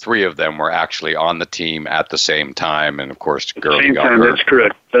that the three of them were actually on the team at the same time. And, of course, Gurley got hurt. That's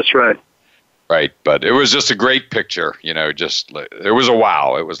correct. That's right. Right. But it was just a great picture, it was a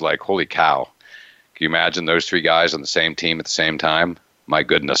wow. It was like, holy cow. Can you imagine those three guys on the same team at the same time? My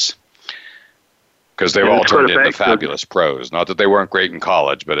goodness. Because they've all turned into fabulous pros. Not that they weren't great in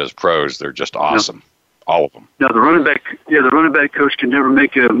college, but as pros, they're just awesome. No. All of them. No, the running back coach can never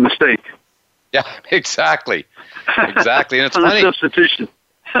make a mistake. Yeah, exactly. Exactly. And it's funny. Substitution.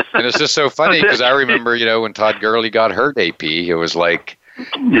 And it's just so funny because I remember, when Todd Gurley got hurt, AP, it was like,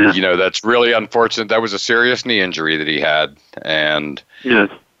 that's really unfortunate. That was a serious knee injury that he had. And,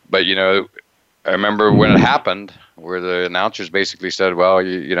 but, I remember when it happened, where the announcers basically said, well,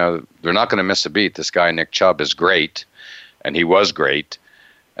 they're not going to miss a beat. This guy, Nick Chubb, is great. And he was great.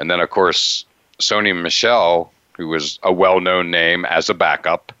 And then, of course, Sony Michel, who was a well-known name as a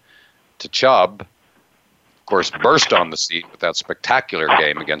backup to Chubb, of course, burst on the scene with that spectacular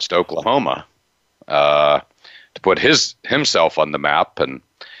game against Oklahoma to put himself on the map. And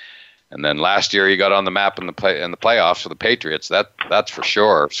then last year he got on the map in the playoffs for the Patriots. That's for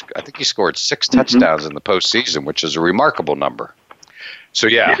sure. I think he scored 6 touchdowns in the postseason, which is a remarkable number. So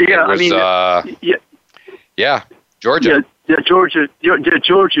Georgia.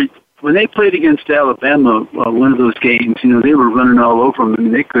 Georgia. When they played against Alabama, one of those games, they were running all over them. I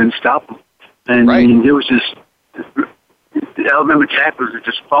mean, they couldn't stop them. And right. It was just the Alabama tacklers are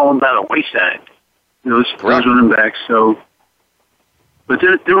just falling by the wayside. Those running backs. So. But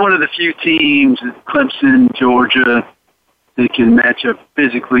they're one of the few teams, Clemson, Georgia, that can match up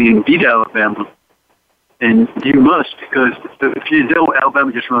physically and beat Alabama. And you must, because if you don't,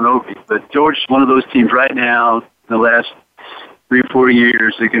 Alabama just run over you. But Georgia's one of those teams right now, in the last 3 or 4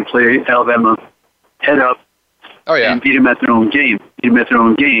 years, that can play Alabama head up and beat them at their own game. Beat them at their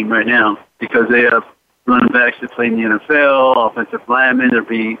own game right now because they have running backs that play in the NFL, offensive linemen, they're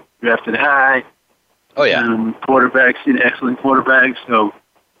being drafted high. Oh, yeah. Quarterbacks, excellent quarterbacks. So,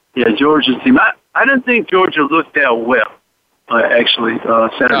 Georgia's team. I didn't think Georgia looked that well, actually,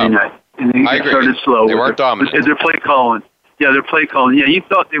 Saturday night. And they started slow. They weren't dominant. Their play calling. Yeah, their play calling. Yeah, you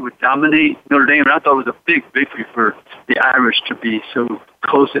thought they would dominate Notre Dame, and I thought it was a big victory for the Irish to be so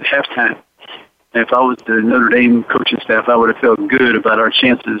close at halftime. And if I was the Notre Dame coaching staff, I would have felt good about our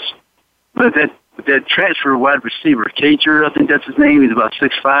chances. But that transfer wide receiver, Cager, I think that's his name. He's about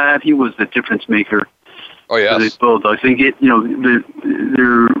 6'5". He was the difference maker. Oh, yes. I think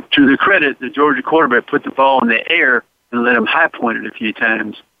to their credit, the Georgia quarterback put the ball in the air and let him high point it a few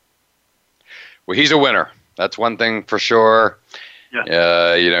times. Well, he's a winner. That's one thing for sure.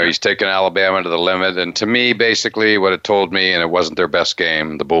 Yeah. He's taken Alabama to the limit. And to me, basically, what it told me, and it wasn't their best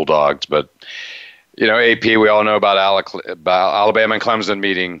game, the Bulldogs, but, AP, we all know about Alabama and Clemson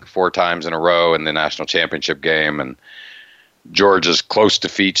meeting 4 times in a row in the national championship game. And Georgia's close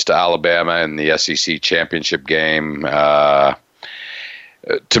defeats to Alabama in the SEC championship game. To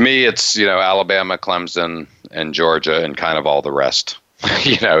me, it's, Alabama, Clemson, and Georgia, and kind of all the rest.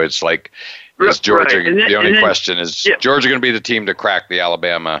 It's like, is Georgia, right. The only question is, Georgia going to be the team to crack the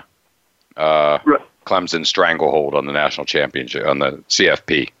Alabama Clemson stranglehold on the national championship, on the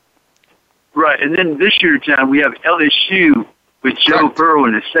CFP? Right, and then this year, John, we have LSU with Joe Burrow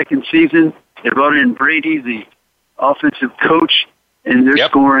in his second season. They brought in Brady, the offensive coach, and they're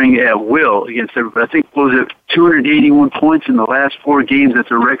scoring at will against everybody. I think, what was it 281 points in the last 4 games?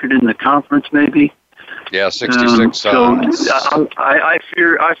 That's a record in the conference, maybe. Yeah, 66. So I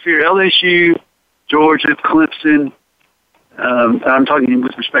fear LSU, Georgia, Clemson. I'm talking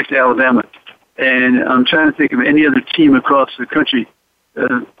with respect to Alabama, and I'm trying to think of any other team across the country.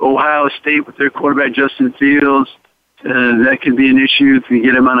 Ohio State with their quarterback Justin Fields, that could be an issue if you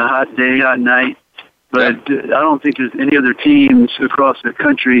get him on a hot day, hot night. But I don't think there's any other teams across the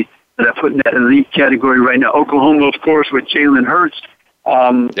country that I put in that elite category right now. Oklahoma, of course, with Jalen Hurts.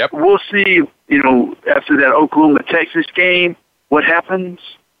 We'll see, after that Oklahoma-Texas game, what happens.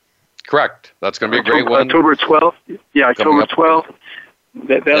 Correct. That's going to be a great one. October 12th. Yeah, October 12th.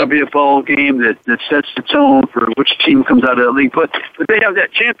 That'll be a ball game that sets the tone for which team comes out of the league. But they have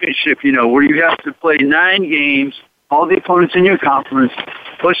that championship, where you have to play 9 games, all the opponents in your conference,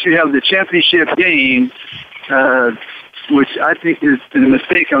 plus you have the championship game, which I think is a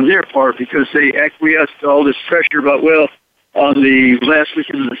mistake on their part because they acquiesced to all this pressure about, on the last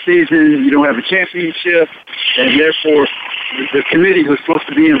weekend of the season, you don't have a championship, and therefore the committee was supposed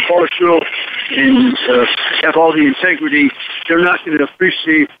to be impartial and have all the integrity. They're not going to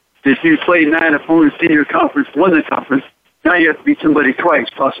appreciate that you played 9 opponents in your conference, won the conference. Now you have to beat somebody twice,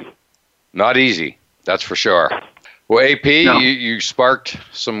 possibly. Not easy, that's for sure. Well, AP, you sparked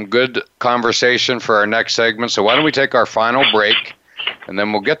some good conversation for our next segment, so why don't we take our final break, and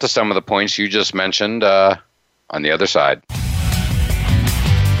then we'll get to some of the points you just mentioned on the other side.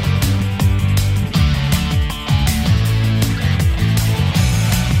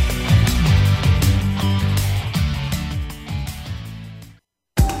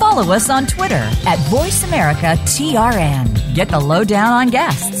 Follow us on Twitter at VoiceAmericaTRN. Get the lowdown on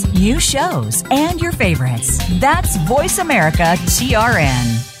guests, new shows, and your favorites. That's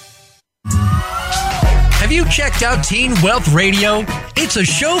VoiceAmericaTRN. Have you checked out Teen Wealth Radio? It's a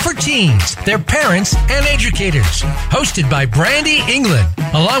show for teens, their parents, and educators. Hosted by Brandy England.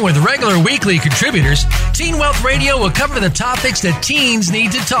 Along with regular weekly contributors, Teen Wealth Radio will cover the topics that teens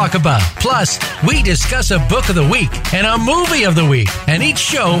need to talk about. Plus, we discuss a book of the week and a movie of the week. And each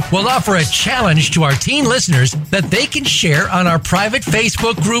show will offer a challenge to our teen listeners that they can share on our private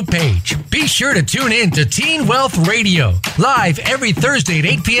Facebook group page. Be sure to tune in to Teen Wealth Radio, live every Thursday at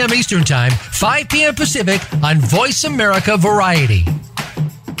 8 p.m. Eastern Time, 5 p.m. Pacific on Voice America Variety.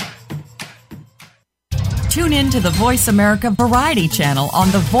 Tune in to the Voice America Variety channel on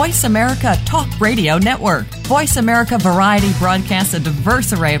the Voice America Talk Radio Network. Voice America Variety broadcasts a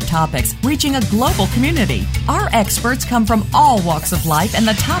diverse array of topics, reaching a global community. Our experts come from all walks of life, and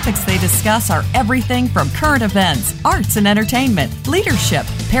the topics they discuss are everything from current events, arts and entertainment, leadership,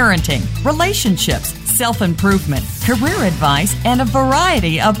 parenting, relationships, self-improvement, career advice, and a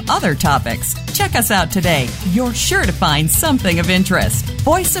variety of other topics. Check us out today. You're sure to find something of interest.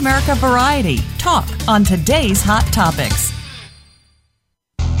 Voice America Variety. Talk on today's hot topics.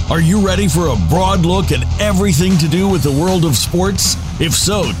 Are you ready for a broad look at everything to do with the world of sports? If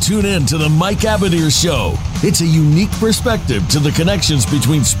so, tune in to the Mike Abadir Show. It's a unique perspective to the connections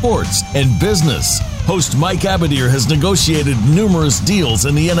between sports and business. Host Mike Abadir has negotiated numerous deals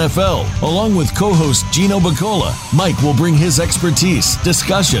in the NFL. Along with co-host Gino Bacola, Mike will bring his expertise,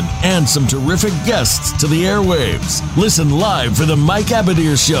 discussion, and some terrific guests to the airwaves. Listen live for the Mike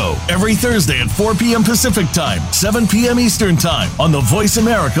Abadir Show every Thursday at 4 p.m. Pacific Time, 7 p.m. Eastern Time on the Voice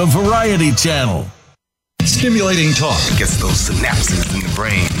America Variety Channel. Stimulating talk gets those synapses in the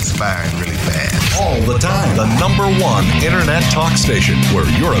brain firing really fast. All the time. The #1 internet talk station where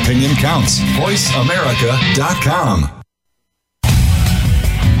your opinion counts. VoiceAmerica.com.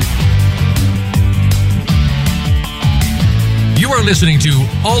 You are listening to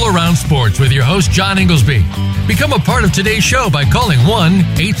All Around Sports with your host, John Inglesby. Become a part of today's show by calling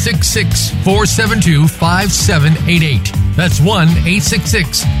 1-866-472-5788. That's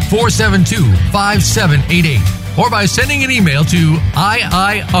 1-866-472-5788. Or by sending an email to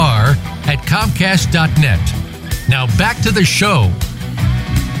iir@comcast.net. Now back to the show.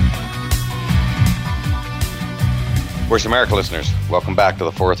 Voice America listeners, welcome back to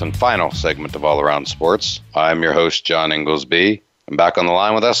the fourth and final segment of All Around Sports. I'm your host, John Inglesby. And back on the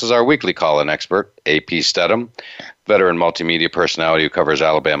line with us is our weekly call-in expert, AP Stedham, veteran multimedia personality who covers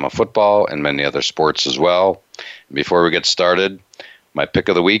Alabama football and many other sports as well. And before we get started, my pick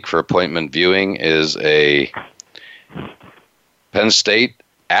of the week for appointment viewing is a Penn State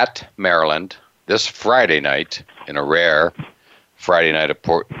at Maryland this Friday night in a rare Friday night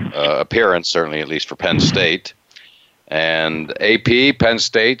appearance, certainly at least for Penn State. And AP, Penn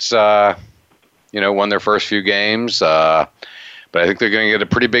State's, won their first few games, but I think they're going to get a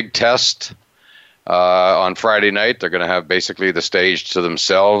pretty big test on Friday night. They're going to have basically the stage to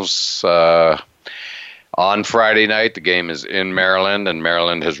themselves. On Friday night, the game is in Maryland, and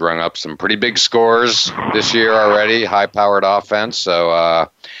Maryland has rung up some pretty big scores this year already, high-powered offense. So,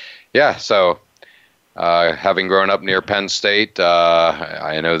 having grown up near Penn State,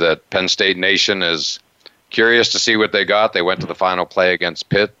 I know that Penn State Nation is curious to see what they got. They went to the final play against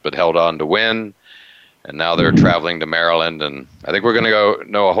Pitt, but held on to win. And now they're traveling to Maryland, and I think we're going to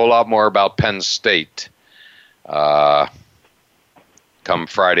know a whole lot more about Penn State come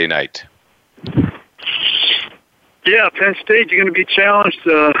Friday night. Yeah, Penn State, you're going to be challenged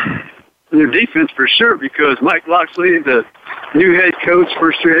in their defense for sure, because Mike Locksley, the new head coach,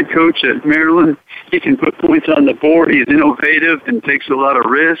 first-year head coach at Maryland, he can put points on the board. He's innovative and takes a lot of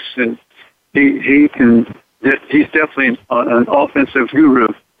risks, and he's definitely an offensive guru.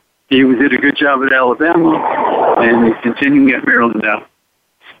 He did a good job at Alabama, and he's continuing at Maryland now.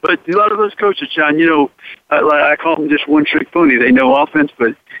 But a lot of those coaches, John, I call them just one-trick pony. They know offense,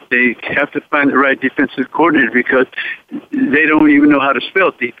 but they have to find the right defensive coordinator, because they don't even know how to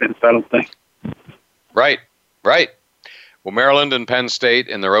spell defense, I don't think. Right. Well, Maryland and Penn State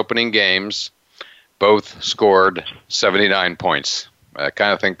in their opening games both scored 79 points. I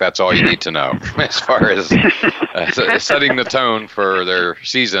kind of think that's all you need to know as far as setting the tone for their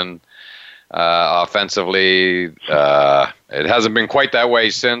season. Offensively, it hasn't been quite that way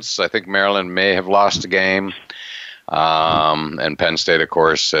since. I think Maryland may have lost a game, and Penn State, of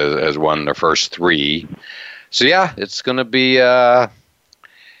course, has won their first 3. So yeah, it's going to be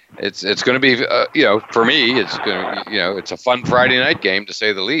it's going to be for me, it's going to it's a fun Friday night game, to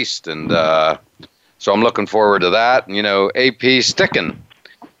say the least, and so I'm looking forward to that. And AP sticking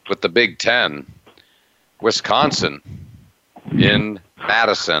with the Big Ten, Wisconsin in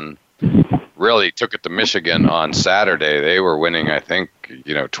Madison really took it to Michigan on Saturday. They were winning, I think,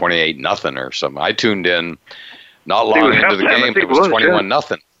 28-0 or something. I tuned in not long into the game. It was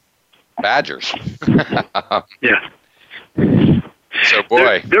 21-0. Badgers. Yeah. So,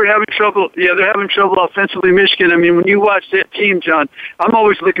 boy. They're having trouble. Yeah, they're having trouble offensively, Michigan. I mean, when you watch that team, John, I'm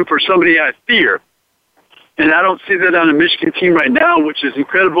always looking for somebody I fear. And I don't see that on the Michigan team right now, which is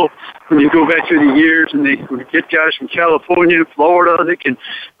incredible when you go back through the years and they get guys from California, Florida, they can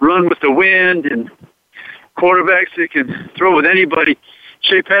run with the wind, and quarterbacks that can throw with anybody.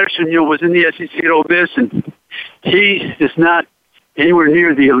 Shea Patterson, was in the SEC at Ole Miss, and he is not anywhere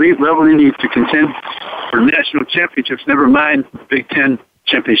near the elite level he needs to contend for national championships, never mind Big Ten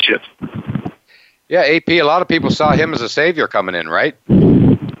championships. Yeah, AP, a lot of people saw him as a savior coming in, right?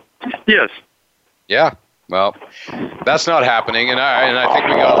 Yes. Yeah. Well, that's not happening, and I think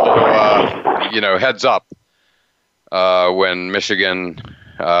we got a little, heads up when Michigan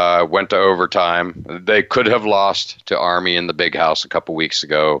went to overtime. They could have lost to Army in the Big House a couple weeks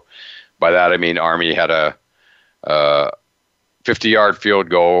ago. By that I mean Army had a 50-yard field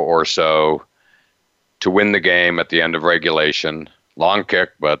goal or so to win the game at the end of regulation. Long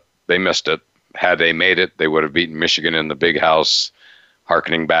kick, but they missed it. Had they made it, they would have beaten Michigan in the Big House,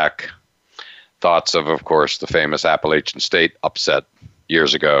 hearkening back thoughts of course, the famous Appalachian State upset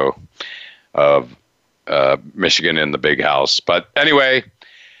years ago of Michigan in the Big House. But anyway,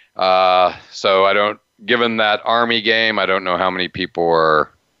 so given that Army game, I don't know how many people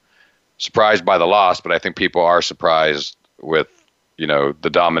were surprised by the loss, but I think people are surprised with, the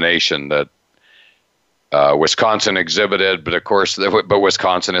domination that Wisconsin exhibited. But of course,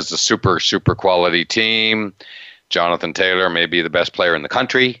 Wisconsin is a super, super quality team. Jonathan Taylor may be the best player in the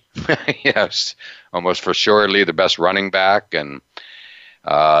country. Yes, almost for surely the best running back. And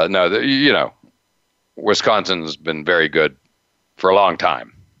Wisconsin's been very good for a long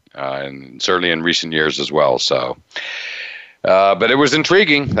time, and certainly in recent years as well. So, but it was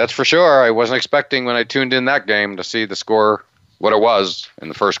intriguing, that's for sure. I wasn't expecting when I tuned in that game to see the score what it was in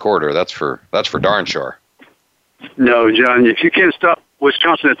the first quarter. That's for darn sure. No, John, if you can't stop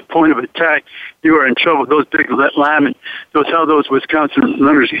Wisconsin at the point of attack, you are in trouble. Those big linemen, how those Wisconsin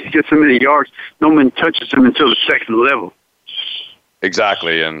runners get so many yards, no one touches them until the second level.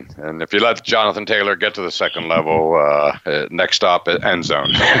 Exactly, and if you let Jonathan Taylor get to the second level, next stop at end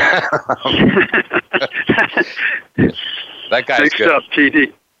zone. That guy's next good. Next stop,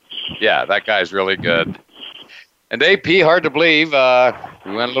 TD. Yeah, that guy's really good. And AP, hard to believe,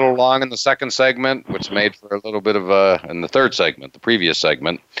 we went a little long in the second segment, which made for a little bit of in the third segment, the previous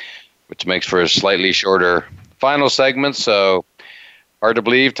segment, which makes for a slightly shorter final segment. So hard to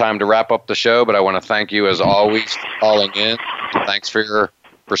believe, time to wrap up the show. But I want to thank you, as always, for calling in. Thanks for your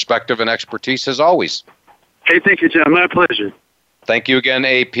perspective and expertise, as always. Hey, thank you, John. My pleasure. Thank you again,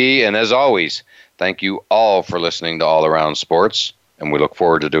 AP. And as always, thank you all for listening to All Around Sports. and we look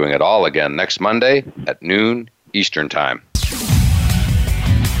forward to doing it all again next Monday at noon Eastern Time.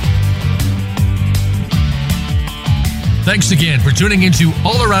 Thanks again for tuning into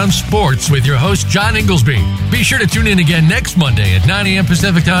All Around Sports with your host, John Inglesby. Be sure to tune in again next Monday at 9 a.m.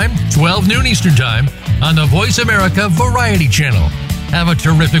 Pacific Time, 12 noon Eastern Time on the Voice America Variety Channel. Have a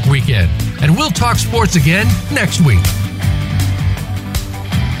terrific weekend, and we'll talk sports again next week.